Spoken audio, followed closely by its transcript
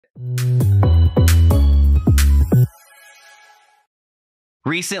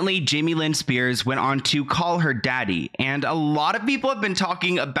Recently, Jamie Lynn Spears went on to call her daddy, and a lot of people have been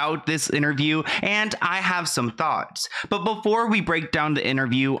talking about this interview, and I have some thoughts. But before we break down the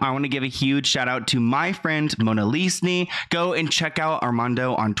interview, I want to give a huge shout out to my friend Mona Lisney. Go and check out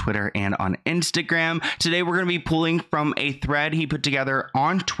Armando on Twitter and on Instagram. Today, we're going to be pulling from a thread he put together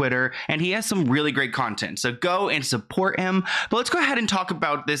on Twitter, and he has some really great content. So go and support him. But let's go ahead and talk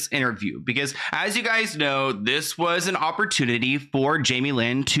about this interview, because as you guys know, this was an opportunity for Jamie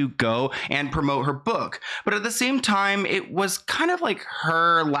Lynn to go and promote her book. But at the same time, it was kind of like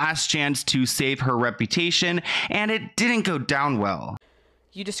her last chance to save her reputation, and it didn't go down well.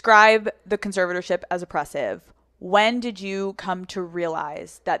 You describe the conservatorship as oppressive. When did you come to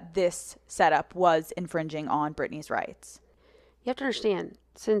realize that this setup was infringing on Brittany's rights? You have to understand,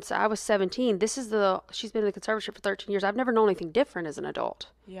 since I was 17, she's been in the conservatorship for 13 years. I've never known anything different as an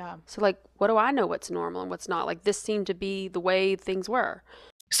adult. Yeah. So, like, what do I know what's normal and what's not? Like, this seemed to be the way things were.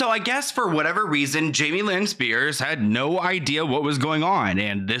 So I guess for whatever reason, Jamie Lynn Spears had no idea what was going on,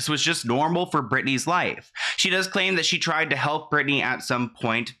 and this was just normal for Brittany's life. She does claim that she tried to help Brittany at some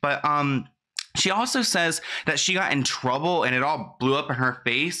point, but she also says that she got in trouble and it all blew up in her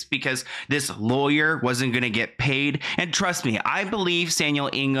face because this lawyer wasn't going to get paid. And trust me, I believe Samuel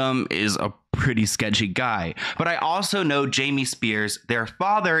Ingham is a pretty sketchy guy. But I also know Jamie Spears, their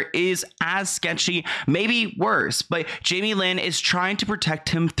father, is as sketchy, maybe worse. But Jamie Lynn is trying to protect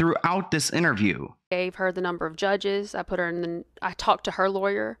him throughout this interview. Gave her the number of judges. I talked to her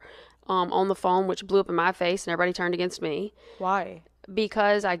lawyer on the phone, which blew up in my face and everybody turned against me. Why?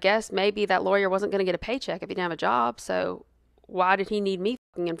 Because I guess maybe that lawyer wasn't going to get a paycheck if he didn't have a job. So why did he need me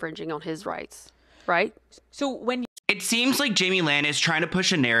infringing on his rights? Right? So it seems like Jamie Lynn is trying to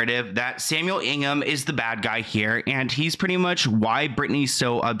push a narrative that Samuel Ingham is the bad guy here, and he's pretty much why Brittany's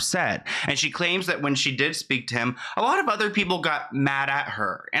so upset. And she claims that when she did speak to him, a lot of other people got mad at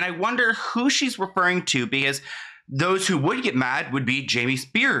her. And I wonder who she's referring to, because those who would get mad would be Jamie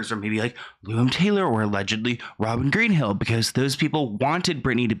Spears or maybe like Lewin Taylor or allegedly Robin Greenhill, because those people wanted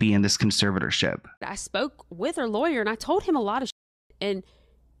Brittany to be in this conservatorship. I spoke with her lawyer and I told him a lot of shit, and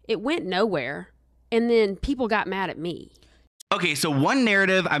it went nowhere. And then people got mad at me. Okay, so one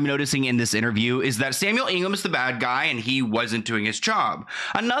narrative I'm noticing in this interview is that Samuel Ingham is the bad guy and he wasn't doing his job.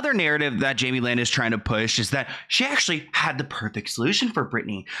 Another narrative that Jamie Lynn is trying to push is that she actually had the perfect solution for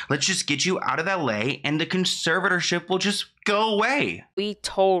Brittany. Let's just get you out of LA and the conservatorship will just go away. We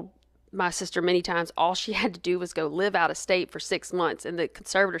told my sister many times all she had to do was go live out of state for 6 months and the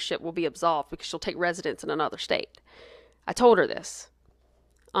conservatorship will be absolved because she'll take residence in another state. I told her this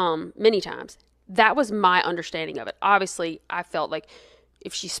many times. That was my understanding of it. Obviously, I felt like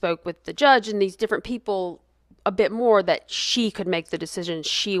if she spoke with the judge and these different people a bit more, that she could make the decision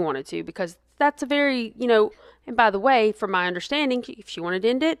she wanted to, because that's a very, and by the way, from my understanding, if she wanted to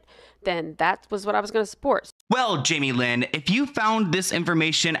end it, then that was what I was going to support. Well, Jamie Lynn, if you found this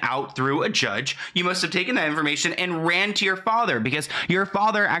information out through a judge, you must have taken that information and ran to your father, because your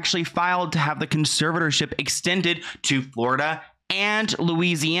father actually filed to have the conservatorship extended to Florida and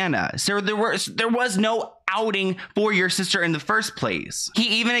Louisiana. So there was no outing for your sister in the first place.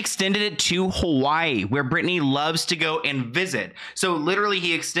 He even extended it to Hawaii, where Brittany loves to go and visit. So literally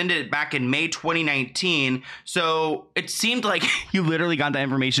he extended it back in May 2019. So it seemed like you literally got that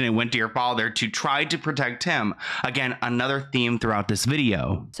information and went to your father to try to protect him. Again, another theme throughout this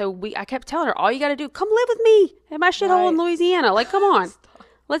video. So I kept telling her, all you got to do, come live with me at my shithole in Louisiana. Like, come on,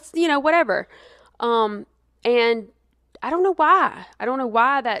 let's, whatever. And I don't know why. I don't know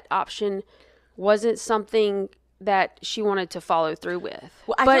why that option wasn't something that she wanted to follow through with.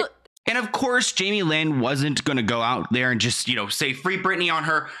 Well, and of course, Jamie Lynn wasn't going to go out there and just, say free Brittany on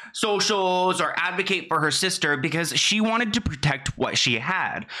her socials or advocate for her sister, because she wanted to protect what she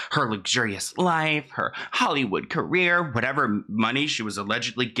had. Her luxurious life, her Hollywood career, whatever money she was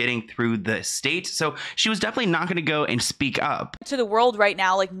allegedly getting through the state. So she was definitely not going to go and speak up. To the world right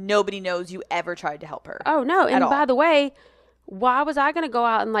now, like nobody knows you ever tried to help her. Oh, no. And by the way, why was I going to go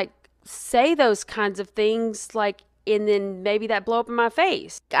out and say those kinds of things, and then maybe that blow up in my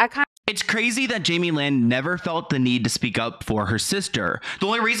face? It's crazy that Jamie Lynn never felt the need to speak up for her sister. The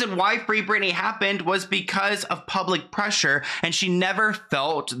only reason why Free Brittany happened was because of public pressure, and she never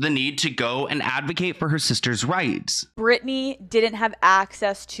felt the need to go and advocate for her sister's rights. Brittany didn't have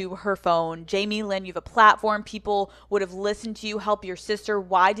access to her phone. Jamie Lynn, you have a platform. People would have listened to you help your sister.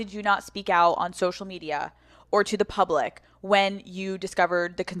 Why did you not speak out on social media or to the public when you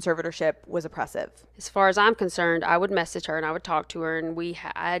discovered the conservatorship was oppressive? As far as I'm concerned, I would message her and I would talk to her, and we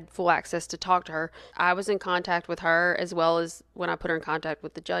had full access to talk to her. I was in contact with her as well as when I put her in contact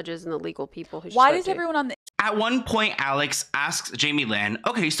with the judges and the legal people who she Why spoke does to. everyone on the At one point, Alex asks Jamie Lynn,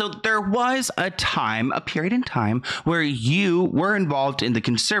 okay, so there was a period in time where you were involved in the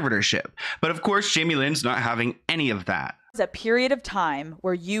conservatorship. But of course, Jamie Lynn's not having any of that. a period of time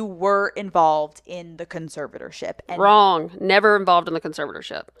where you were involved in the conservatorship? And Wrong. Never involved in the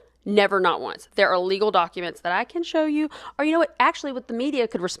conservatorship. Never, not once. There are legal documents that I can show you, or you know what, actually what the media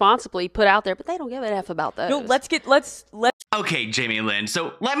could responsibly put out there, but they don't give an F about those. No, let's Okay, Jamie Lynn.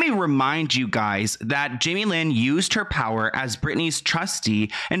 So let me remind you guys that Jamie Lynn used her power as Britney's trustee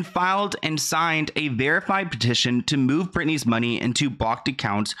and filed and signed a verified petition to move Britney's money into blocked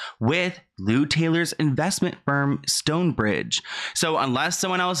accounts with Lou Taylor's investment firm, Stonebridge. So unless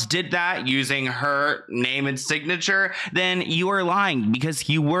someone else did that using her name and signature, then you are lying, because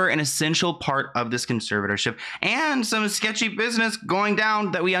you were an essential part of this conservatorship and some sketchy business going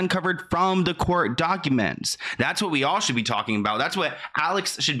down that we uncovered from the court documents. That's what we all should be talking about. That's what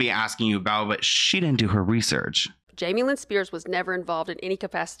Alex should be asking you about, but she didn't do her research. Jamie Lynn Spears was never involved in any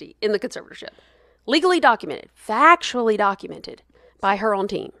capacity in the conservatorship. Legally documented, factually documented by her own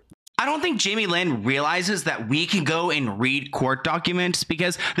team. I don't think Jamie Lynn realizes that we can go and read court documents,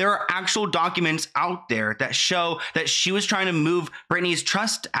 because there are actual documents out there that show that she was trying to move Britney's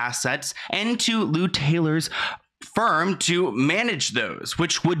trust assets into Lou Taylor's firm to manage those,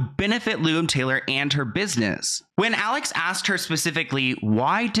 which would benefit Lou Taylor and her business. When Alex asked her specifically,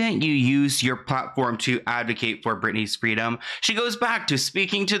 why didn't you use your platform to advocate for Britney's freedom, she goes back to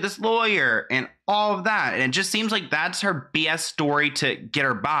speaking to this lawyer and all of that. And it just seems like that's her BS story to get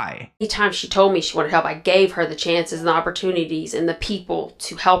her by. Anytime she told me she wanted help, I gave her the chances and the opportunities and the people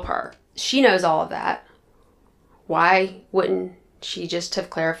to help her. She knows all of that. Why wouldn't she just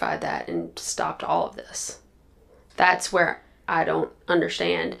have clarified that and stopped all of this? That's where I don't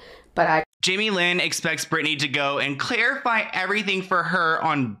understand, but Jamie Lynn expects Britney to go and clarify everything for her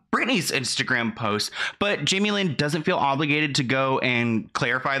on Britney's Instagram post, but Jamie Lynn doesn't feel obligated to go and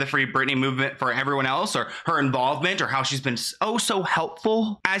clarify the Free Britney movement for everyone else, or her involvement, or how she's been so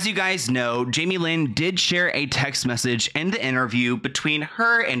helpful. As you guys know, Jamie Lynn did share a text message in the interview between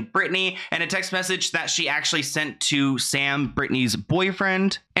her and Britney, and a text message that she actually sent to Sam, Britney's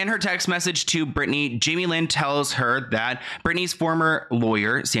boyfriend. In her text message to Britney, Jamie Lynn tells her that Britney's former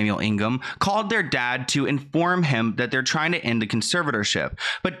lawyer, Samuel Ingham, called their dad to inform him that they're trying to end the conservatorship.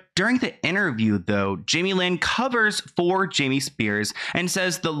 But during the interview, though, Jamie Lynn covers for Jamie Spears and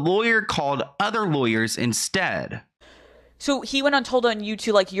says the lawyer called other lawyers instead. So he went on, told on you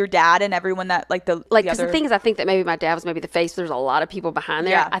to, like, your dad and everyone that, like, because the thing is, I think that maybe my dad was maybe the face. There's a lot of people behind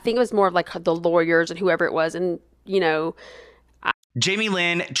there. Yeah. I think it was more of like the lawyers and whoever it was, and you know. Jamie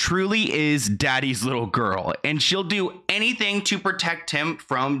Lynn truly is daddy's little girl, and she'll do anything to protect him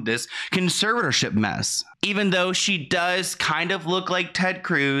from this conservatorship mess. Even though she does kind of look like Ted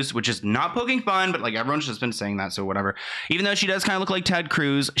Cruz, which is not poking fun, but like everyone's just been saying that, so whatever. Even though she does kind of look like Ted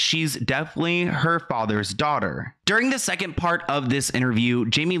Cruz, she's definitely her father's daughter. During the second part of this interview,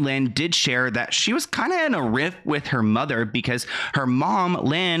 Jamie Lynn did share that she was kind of in a rift with her mother because her mom,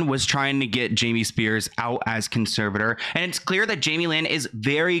 Lynn, was trying to get Jamie Spears out as conservator. And it's clear that Jamie Lynn is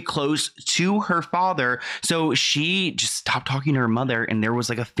very close to her father. So she just stopped talking to her mother, and there was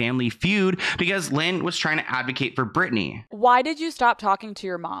like a family feud because Lynn was trying to advocate for Britney. Why did you stop talking to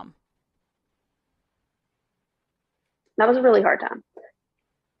your mom? That was a really hard time.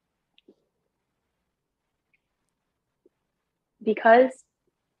 Because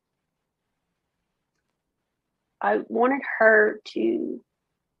I wanted her to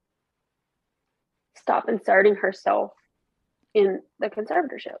stop inserting herself in the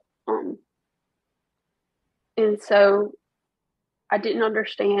conservatorship. And so I didn't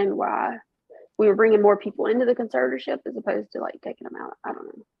understand why we were bringing more people into the conservatorship as opposed to like taking them out. I don't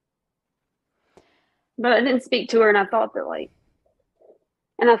know. But I didn't speak to her, and I thought that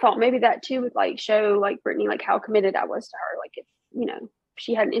I thought maybe that too would like show like Britney like how committed I was to her. Like if, you know,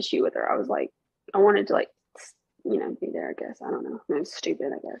 she had an issue with her, I was like, I wanted to like, you know, be there, I guess. I don't know. It was stupid,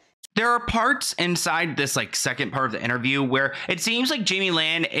 I guess. There are parts inside this like second part of the interview where it seems like Jamie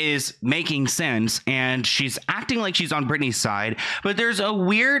Lynn is making sense and she's acting like she's on Britney's side, but there's a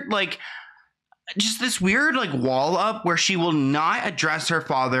weird just this weird wall up where she will not address her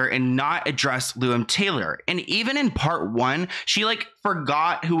father and not address Lou Taylor. And even in part one, she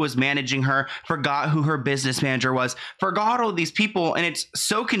forgot who was managing her, forgot who her business manager was, forgot all these people. And it's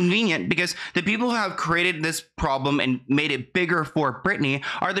so convenient because the people who have created this problem and made it bigger for Britney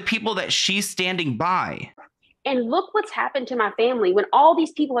are the people that she's standing by. And look what's happened to my family when all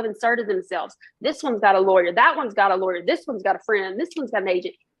these people have inserted themselves. This one's got a lawyer. That one's got a lawyer. This one's got a friend. This one's got an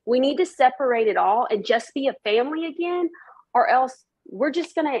agent. We need to separate it all and just be a family again, or else we're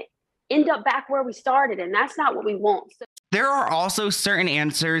just going to end up back where we started. And that's not what we want. So there are also certain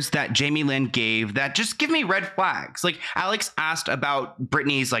answers that Jamie Lynn gave that just give me red flags. Like Alex asked about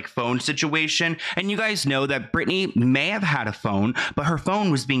Brittany's like phone situation, and you guys know that Brittany may have had a phone, but her phone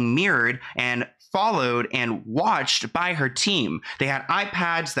was being mirrored and followed and watched by her team. They had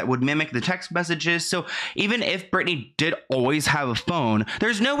iPads that would mimic the text messages. So even if Brittany did always have a phone,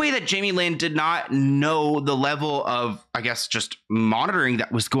 there's no way that Jamie Lynn did not know the level of, I guess, just monitoring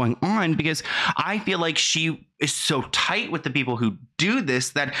that was going on, because I feel like she is so tight with the people who do this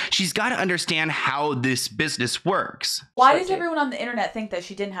that she's got to understand how this business works. Why does everyone on the internet think that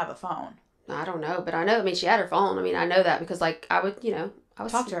she didn't have a phone? I don't know, but I know, I mean, she had her phone. I mean, I know that because like I would, you know, I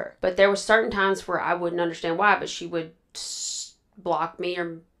would talk to her. But there were certain times where I wouldn't understand why, but she would block me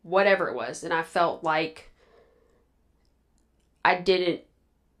or whatever it was. And I felt like I didn't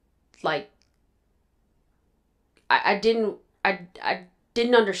like, I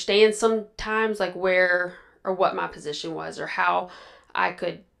didn't understand sometimes like where or what my position was or how I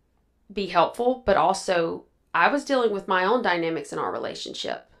could be helpful. But also I was dealing with my own dynamics in our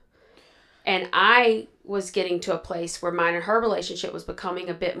relationship. And I was getting to a place where mine and her relationship was becoming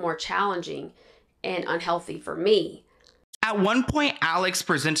a bit more challenging and unhealthy for me. At one point, Alex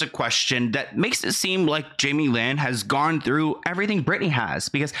presents a question that makes it seem like Jamie Lynn has gone through everything Brittany has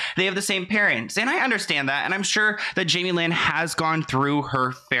because they have the same parents. And I understand that. And I'm sure that Jamie Lynn has gone through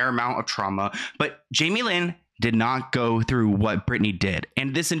her fair amount of trauma. But Jamie Lynn did not go through what Brittany did.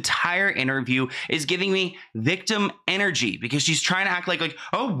 And this entire interview is giving me victim energy because she's trying to act like,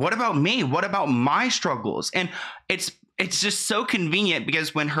 oh, what about me? What about my struggles? And it's just so convenient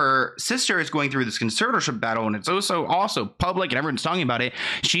because when her sister is going through this conservatorship battle and it's also public and everyone's talking about it,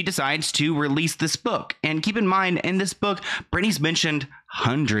 she decides to release this book. And keep in mind, in this book, Brittany's mentioned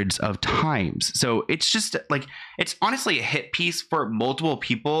hundreds of times. So it's just like, it's honestly a hit piece for multiple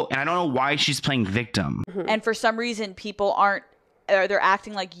people. And I don't know why she's playing victim. And for some reason, people aren't, or they're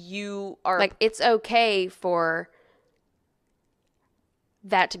acting like you are. Like, it's okay for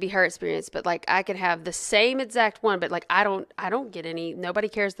that to be her experience, but like I could have the same exact one, but like I don't get any, nobody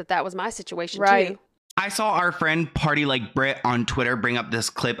cares that was my situation too. I saw our friend Party Like Brit on Twitter bring up this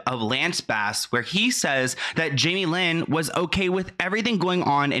clip of Lance Bass where he says that Jamie Lynn was okay with everything going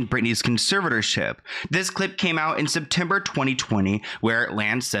on in Brittany's conservatorship. This clip came out in September 2020 where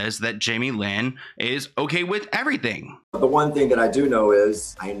Lance says that Jamie Lynn is okay with everything. The one thing that I do know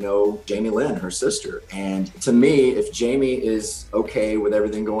is I know Jamie Lynn, her sister. And to me, if Jamie is okay with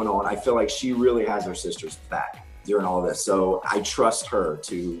everything going on, I feel like she really has her sister's back during all this. So I trust her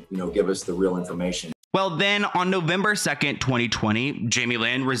to, give us the real information. Well, then on November 2nd, 2020, Jamie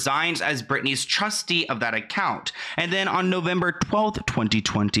Lynn resigns as Brittany's trustee of that account. And then on November 12th,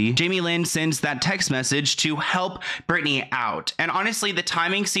 2020, Jamie Lynn sends that text message to help Brittany out. And honestly, the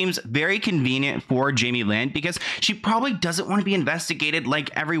timing seems very convenient for Jamie Lynn because she probably doesn't want to be investigated like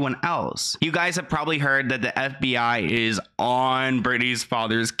everyone else. You guys have probably heard that the FBI is on Brittany's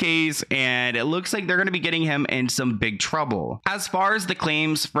father's case, and it looks like they're going to be getting him in some big trouble. As far as the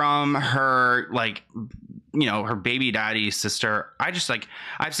claims from her, her baby daddy's sister,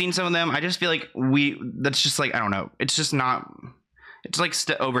 I've seen some of them. I just feel like that's just like, I don't know. It's just not, it's like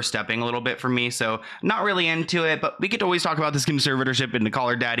overstepping a little bit for me. So not really into it, but we could always talk about this conservatorship and the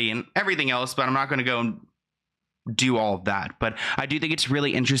caller daddy and everything else, but I'm not going to go and do all of that. But I do think it's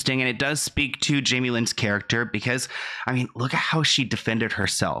really interesting, and it does speak to Jamie Lynn's character because, I mean, look at how she defended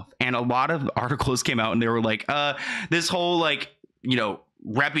herself. And a lot of articles came out and they were like, this whole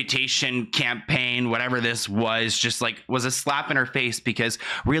reputation campaign, whatever this was, just was a slap in her face because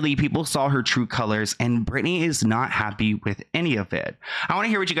really people saw her true colors, and Brittany is not happy with any of it. I want to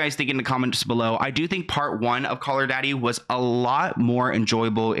hear what you guys think in the comments below. I do think part 1 of Caller Daddy was a lot more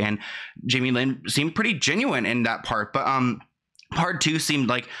enjoyable, and Jamie Lynn seemed pretty genuine in that part, but part 2 seemed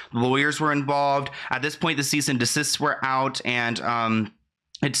like lawyers were involved. At this point, the cease and desists were out, and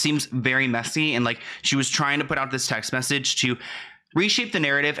it seems very messy, and she was trying to put out this text message to reshape the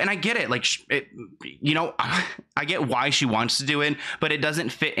narrative. And I get it. I get why she wants to do it, but it doesn't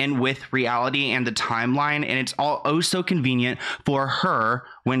fit in with reality and the timeline. And it's all oh so convenient for her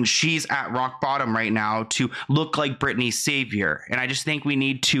when she's at rock bottom right now to look like Brittany's savior. And I just think we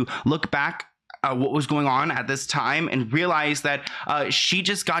need to look back what was going on at this time and realized that she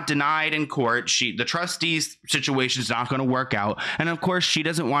just got denied in court. The trustees situation is not going to work out. And of course, she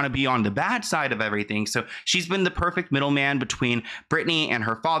doesn't want to be on the bad side of everything. So she's been the perfect middleman between Brittany and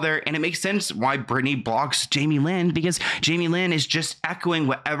her father. And it makes sense why Brittany blocks Jamie Lynn, because Jamie Lynn is just echoing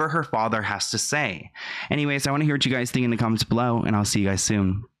whatever her father has to say. Anyways, I want to hear what you guys think in the comments below, and I'll see you guys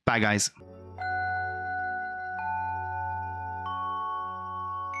soon. Bye, guys.